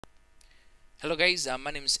Hello guys,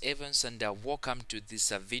 my name is Evans and welcome to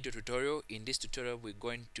this video tutorial. In this tutorial we're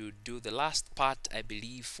going to do the last part, I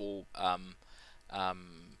believe, for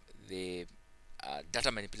the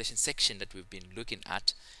data manipulation section that we've been looking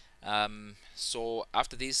at. So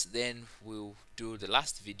after this then we'll do the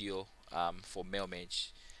last video for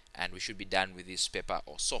MailMage, and we should be done with this paper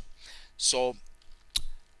also. So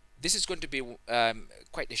this is going to be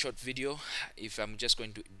quite a short video if I'm just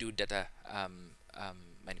going to do data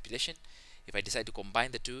manipulation. If I decide to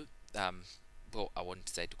combine the two, um, well, I won't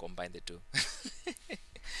decide to combine the two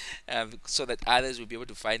so that others will be able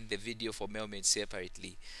to find the video for MailMate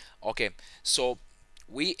separately. Okay, so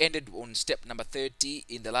we ended on step number 30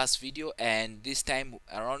 in the last video, and this time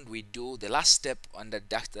around we do the last step under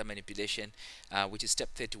data manipulation, which is step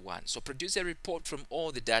 31. So produce a report from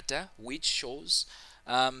all the data which shows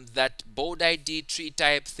that board ID, tree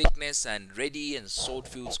type, thickness, and ready and sold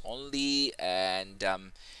fields only, and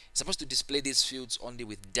supposed to display these fields only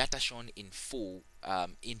with data shown in full,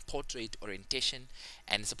 in portrait orientation,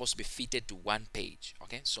 and it's supposed to be fitted to one page.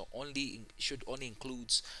 Okay, so should only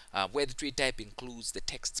includes where the tree type includes the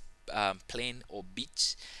text plain or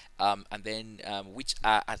beach, and then which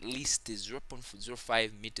are at least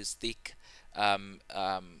 0.05 meters thick, um,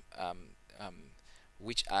 um, um, um,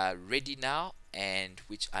 which are ready now and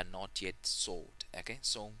which are not yet sold. Okay,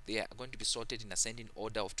 so they are going to be sorted in ascending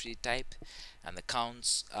order of tree type, and the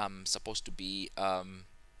counts supposed to be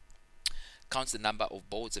counts the number of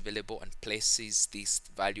boards available and places this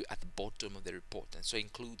value at the bottom of the report, and so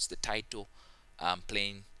includes the title,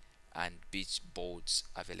 plain and beach boards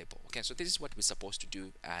available. Okay, so this is what we're supposed to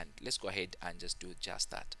do, and let's go ahead and just do just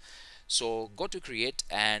that. So go to create,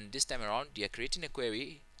 and this time around you're creating a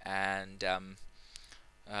query, and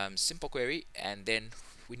simple query, and then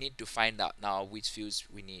we need to find out now which fields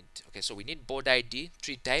we need. Okay, so we need board ID,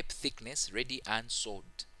 tree type, thickness, ready, and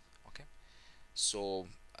sold. Okay, so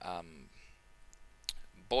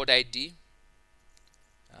board ID,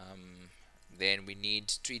 then we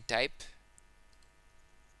need tree type,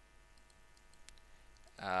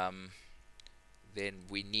 um, then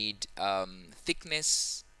we need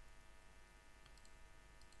thickness,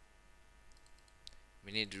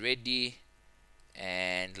 we need ready,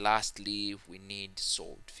 and lastly we need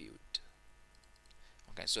sold field.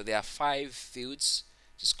 Okay, so there are 5 fields.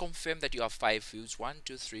 Just confirm that you have 5 fields: 1,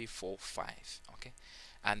 2, 3, 4, 5. Okay,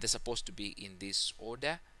 and they're supposed to be in this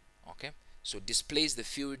order. Okay, so displays the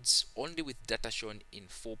fields only with data shown in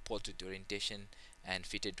full portrait orientation and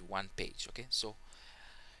fitted to one page. Okay, so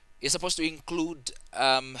it's supposed to include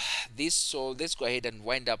this. So let's go ahead and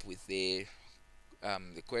wind up with the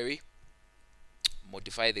query,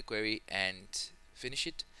 modify the query, and finish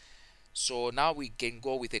it. So now we can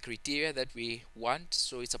go with the criteria that we want.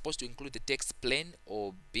 So it's supposed to include the text plain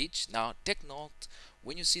or beach. Now take note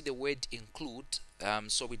when you see the word include,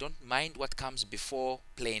 so we don't mind what comes before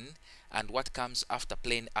plain and what comes after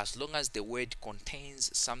plain, as long as the word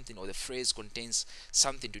contains something, or the phrase contains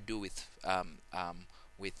something to do with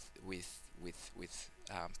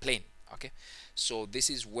plain. Okay, so this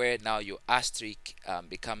is where now your asterisk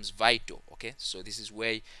becomes vital. Okay, so this is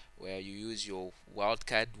where you use your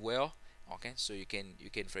wildcard well. Okay, so you can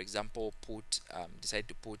for example put decide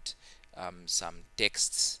to put some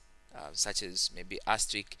texts, such as maybe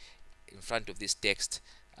asterisk in front of this text,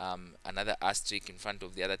 another asterisk in front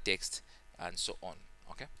of the other text, and so on.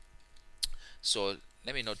 Okay, so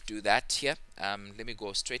let me not do that here. Let me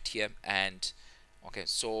go straight here, and okay,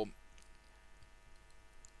 so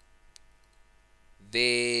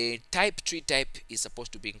the type, tree type, is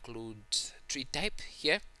supposed to be include tree type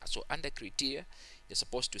here. So under criteria you're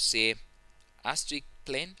supposed to say asterisk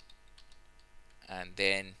plain, and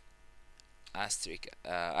then asterisk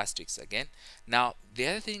again. Now the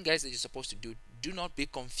other thing, guys, that you're supposed to do not be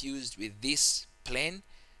confused with this plain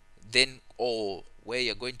then or, where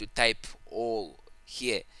you're going to type or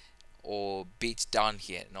here or beach down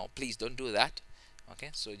here. No, please don't do that.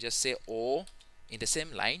 Okay, so just say or in the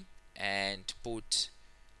same line and put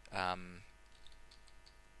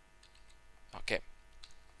okay,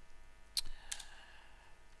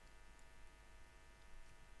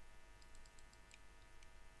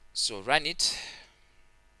 so run it,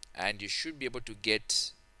 and you should be able to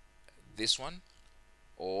get this one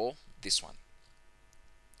or this one,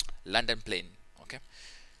 London plain. Okay,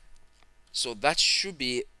 so that should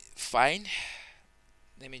be fine.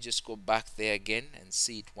 Let me just go back there again and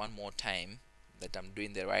see it one more time that I'm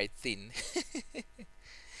doing the right thing.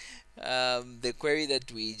 The query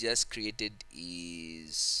that we just created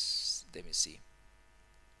is, let me see,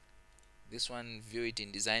 this one, view it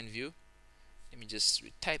in design view. Let me just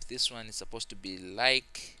retype this one. It's supposed to be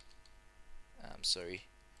like, I'm sorry,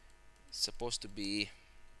 supposed to be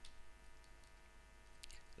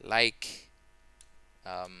like,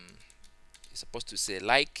 um, it's supposed to say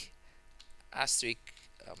like asterisk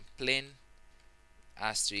plain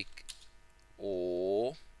asterisk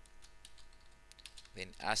or then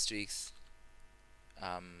asterisk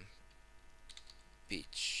um,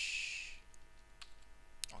 pitch.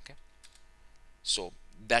 Okay, so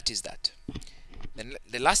that is that. Then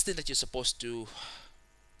the last thing that you're supposed to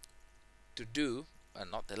do,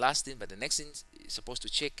 not the last thing but the next thing, is supposed to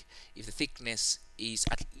check if the thickness is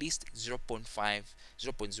at least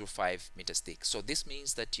 0.05 meters thick. So this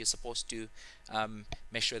means that you're supposed to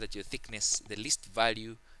make sure that your thickness, the least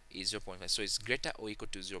value, is 0.5, so it's greater or equal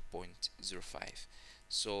to 0.05.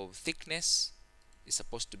 so thickness is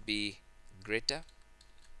supposed to be greater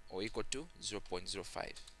or equal to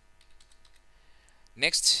 0.05.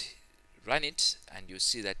 Next, run it and you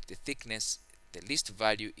see that the thickness, the least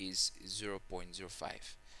value is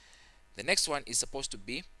 0.05. The next one is supposed to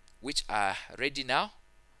be which are ready now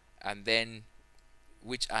and then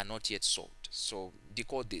which are not yet sold. So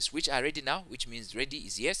decode this: which are ready now, which means ready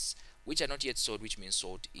is yes; which are not yet sold, which means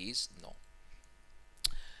sold is no.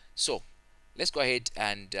 So let's go ahead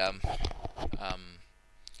and um,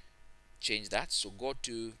 change that. So go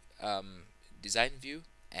to design view,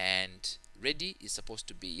 and ready is supposed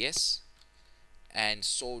to be yes and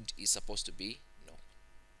sold is supposed to be no.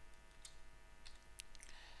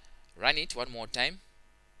 Run it one more time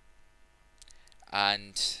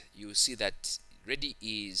and you see that ready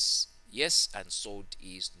is yes and sold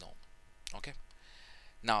is no. Okay,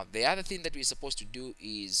 now the other thing that we're supposed to do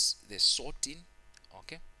is the sorting.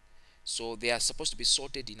 Okay, so they are supposed to be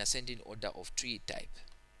sorted in ascending order of tree type.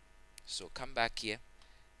 So come back here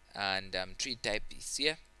and tree type is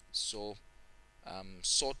here. So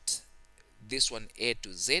sort this one A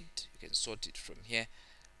to Z. You can sort it from here,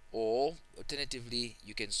 or alternatively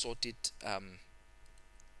you can sort it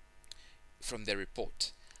from the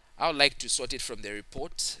report. I would like to sort it from the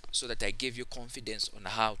report so that I give you confidence on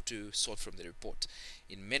how to sort from the report.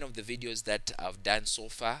 In many of the videos that I've done so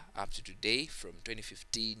far up to today, from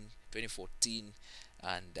 2015, 2014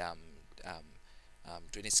 and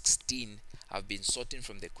 2016, I've been sorting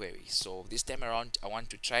from the query. So this time around I want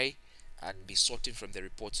to try and be sorting from the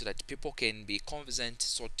report so that people can be confident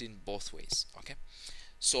sorting both ways. Okay,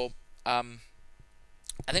 so I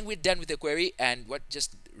think we're done with the query, and what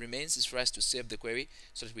just remains is for us to save the query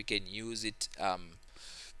so that we can use it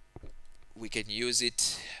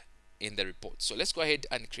in the report. So let's go ahead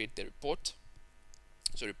and create the report.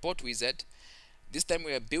 So report wizard, this time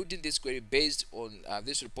we are building this query based on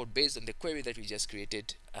this report based on the query that we just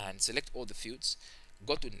created, and select all the fields,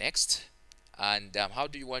 go to next, and how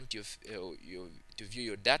do you want your to view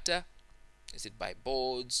your data? Is it by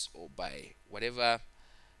boards or by whatever?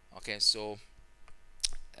 Okay, so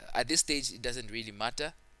at this stage it doesn't really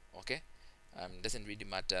matter. Okay, doesn't really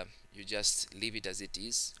matter, you just leave it as it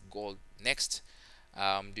is. Go next.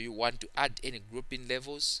 Do you want to add any grouping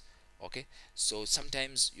levels? Okay, so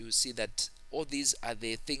sometimes you see that all these are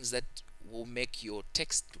the things that will make your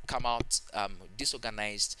text to come out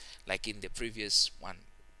disorganized, like in the previous one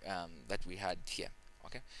that we had here.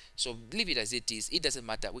 Okay, so leave it as it is, it doesn't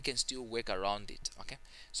matter, we can still work around it. Okay,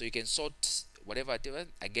 so you can sort whatever.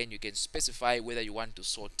 Again, you can specify whether you want to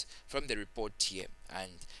sort from the report here,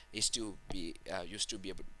 and you still be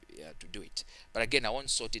able to do it. But again, I won't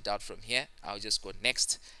sort it out from here. I'll just go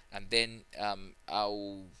next, and then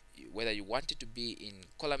I'll, whether you want it to be in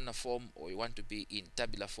columnar form or you want to be in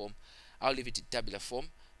tabular form, I'll leave it in tabular form.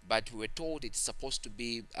 But we were told it's supposed to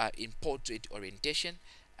be in portrait orientation,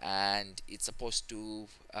 and it's supposed to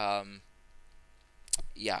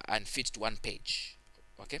yeah, and fit to one page.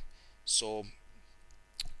 Okay, so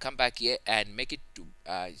come back here and make it to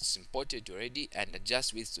it's imported already, and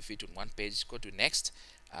adjust width to fit on one page. Go to next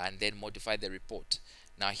and then modify the report.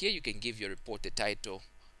 Now here you can give your report a title.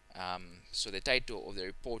 So the title of the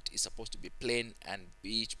report is supposed to be plain and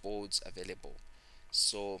beach boards available.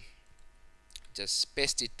 So just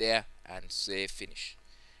paste it there and say finish.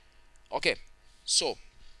 Okay, so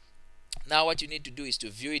now what you need to do is to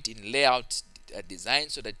view it in layout design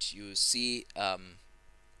so that you see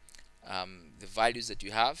the values that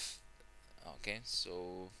you have. Okay,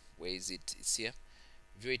 so where is it? It's here.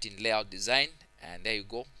 View it in layout design, and there you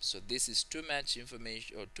go. So this is too much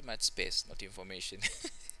information, or too much space, not information.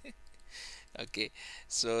 Okay,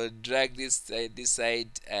 so drag this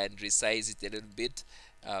side and resize it a little bit.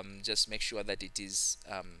 Just make sure that it is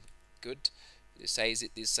good. Resize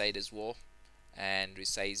it this side as well, and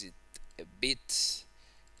resize it a bit.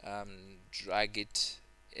 Drag it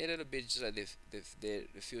a little bit so that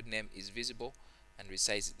the field name is visible, and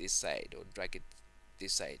resize it this side, or drag it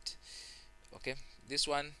this side. Okay, this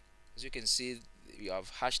one, as you can see, you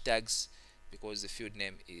have hashtags because the field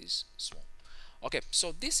name is small. Okay,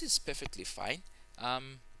 so this is perfectly fine.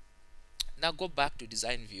 Now go back to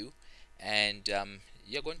design view, and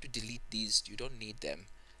you're going to delete these. You don't need them.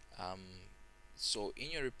 um, so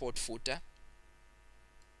in your report footer,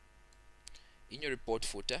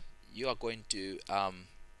 you are going to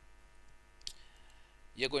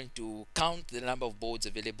count the number of boards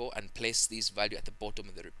available and place this value at the bottom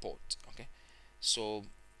of the report. Okay, so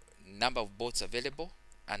number of boards available,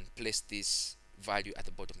 and place this value at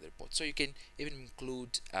the bottom of the report. So you can even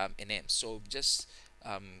include a name. So just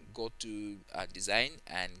go to design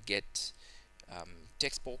and get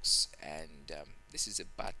text box, and this is a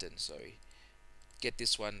button, sorry, get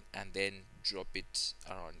this one and then drop it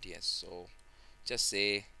around here. So just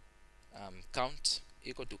say count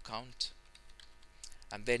equal to count,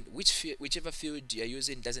 and then whichever field you're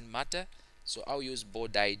using doesn't matter. So I'll use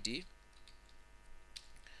board ID,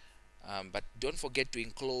 but don't forget to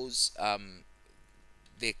enclose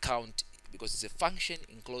the count, because it's a function.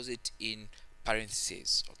 Enclose it in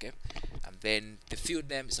parentheses. Okay, and then the field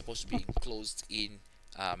name is supposed to be enclosed in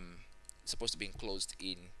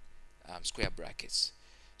square brackets.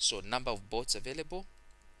 So number of boards available.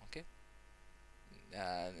 Okay,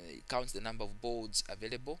 it counts the number of boards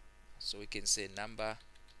available, so we can say number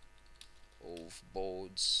of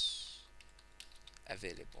boards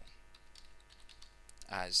available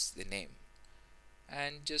as the name,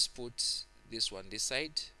 and just put this one this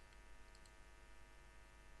side.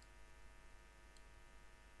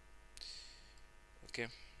 Okay,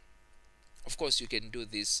 of course you can do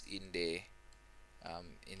this in the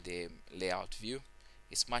layout view.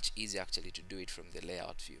 It's much easier actually to do it from the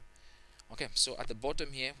layout view. Okay, so at the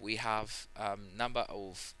bottom here we have number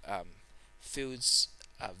of fields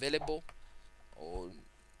available, or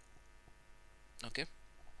okay,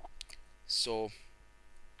 so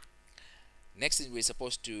next thing we're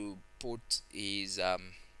supposed to put is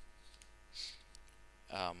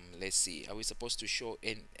let's see, are we supposed to show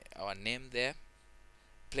in our name there?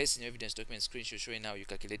 Place in your evidence document screenshot showing how you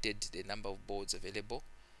calculated the number of boards available.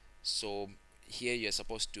 So here you're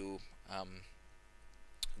supposed to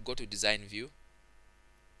go to design view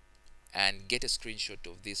and get a screenshot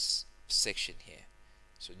of this section here.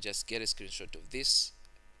 So just get a screenshot of this,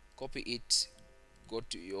 copy it, go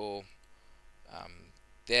to your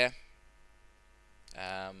there,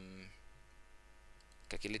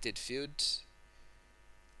 calculated field.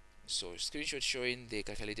 So screenshot showing the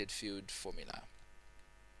calculated field formula.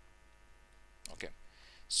 Okay,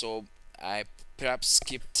 so I perhaps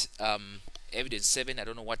skipped evidence 7. I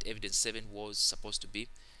don't know what evidence 7 was supposed to be.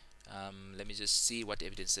 Let me just see what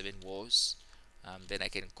evidence 7 was, then I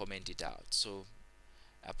can comment it out. So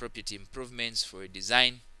appropriate improvements for a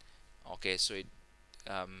design. Okay, so it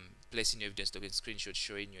placing your evidence document screenshot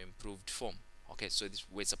showing your improved form. Okay, so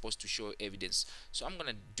we're supposed to show evidence. So I'm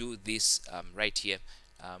gonna do this right here.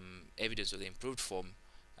 Evidence of the improved form.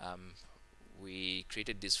 We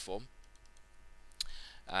created this form,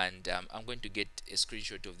 and I'm going to get a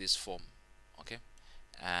screenshot of this form. Okay,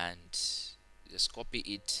 and just copy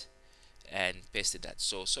it and paste that.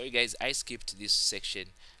 So sorry guys, I skipped this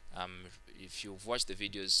section. If you've watched the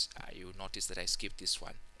videos, you'll notice that I skipped this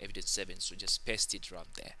one, evidence 7. So just paste it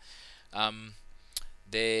around there.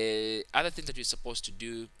 The other thing that we're supposed to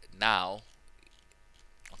do now,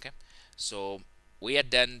 okay, so we are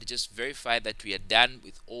done. Just verify that we are done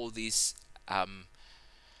with all these.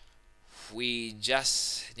 We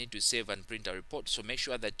just need to save and print our report. So make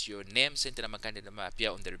sure that your name, center number, candidate number appear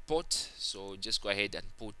on the report. So just go ahead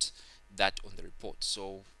and put that on the report.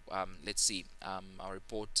 So let's see, our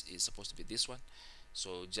report is supposed to be this one.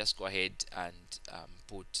 So just go ahead and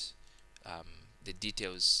put the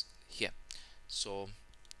details here. So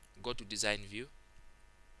go to design view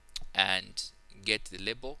and get the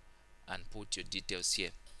label and put your details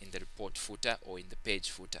here in the report footer or in the page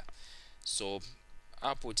footer. So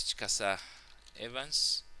I'll put Chikasa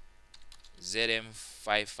Evans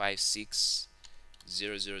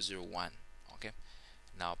ZM5560001. Okay,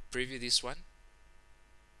 now preview this one,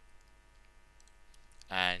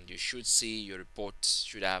 and you should see your report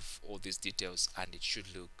should have all these details, and it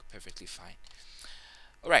should look perfectly fine.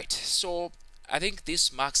 Alright, so I think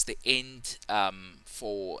this marks the end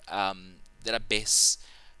for database,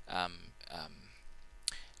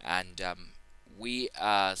 and we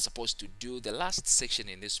are supposed to do the last section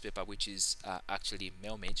in this paper, which is actually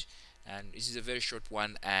mailmage, and this is a very short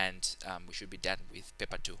one, and we should be done with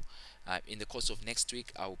paper 2. In the course of next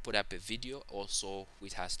week, I will put up a video also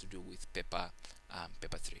which has to do with paper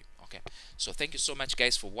 3. Okay. Okay, so thank you so much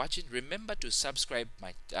guys for watching. Remember to subscribe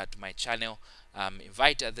to my channel,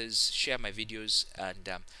 invite others, share my videos, and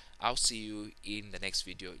I'll see you in the next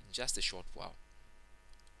video in just a short while.